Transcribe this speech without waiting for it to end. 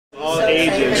All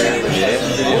ages.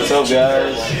 Yeah. What's up,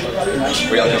 guys?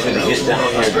 We all just gonna get down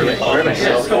here.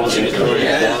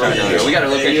 We got a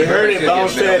location. You heard it, Bob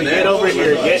said, get over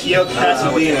here, get Yo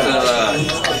Pasadena.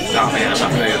 Oh man, I'm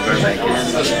not familiar with Burbank. We're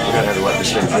gonna have to let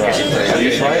this thing dry. Have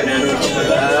you tried it?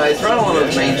 It's right on one of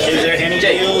those main streets. Is there any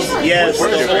deals? Yes.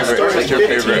 What's your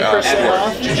favorite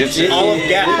sport? Jiu-Jitsu? All of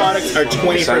Gap products are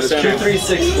 20%.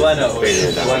 236 Gleno.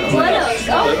 Gleno.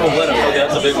 Oh, Gleno. Okay,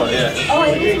 that's a big one, yeah. Oh,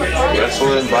 I do.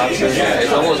 Wrestling, boxing? Yeah,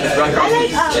 it's almost right across the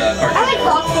I like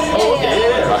boxing. Oh, okay.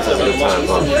 That's a good time,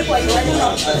 huh?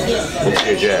 What's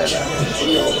your jab?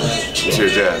 What's your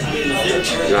jab?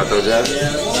 You not throw jab?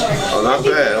 Oh, not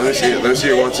bad. Let me see it. Let me see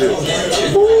it one, too.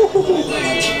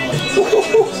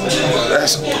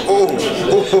 That's, Can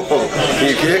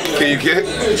you kick? Can you kick?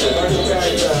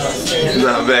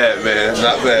 Not bad, man.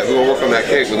 Not bad. We're gonna work on that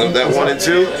kick. With that 1 and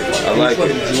 2, I like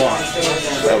it.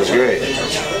 That was great.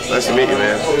 Nice to meet you,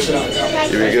 man.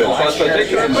 You're really good. Take a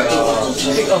picture.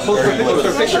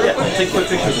 Yeah, take a quick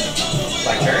picture.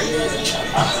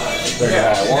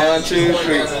 1, 2,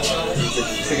 3.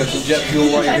 Pick up some jet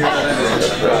fuel while you're here.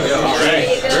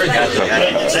 Alright. Very good.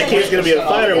 That kid's gonna be a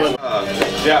fighter one.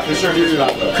 Yeah, for sure.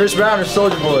 Chris Brown or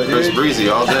Soulja Boy, dude? Chris Breezy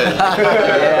all day.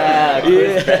 Yeah.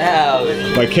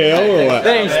 By KO or what?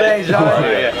 Thanks, John.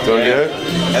 Doing good?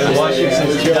 I've been watching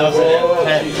since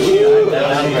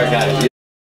 2010.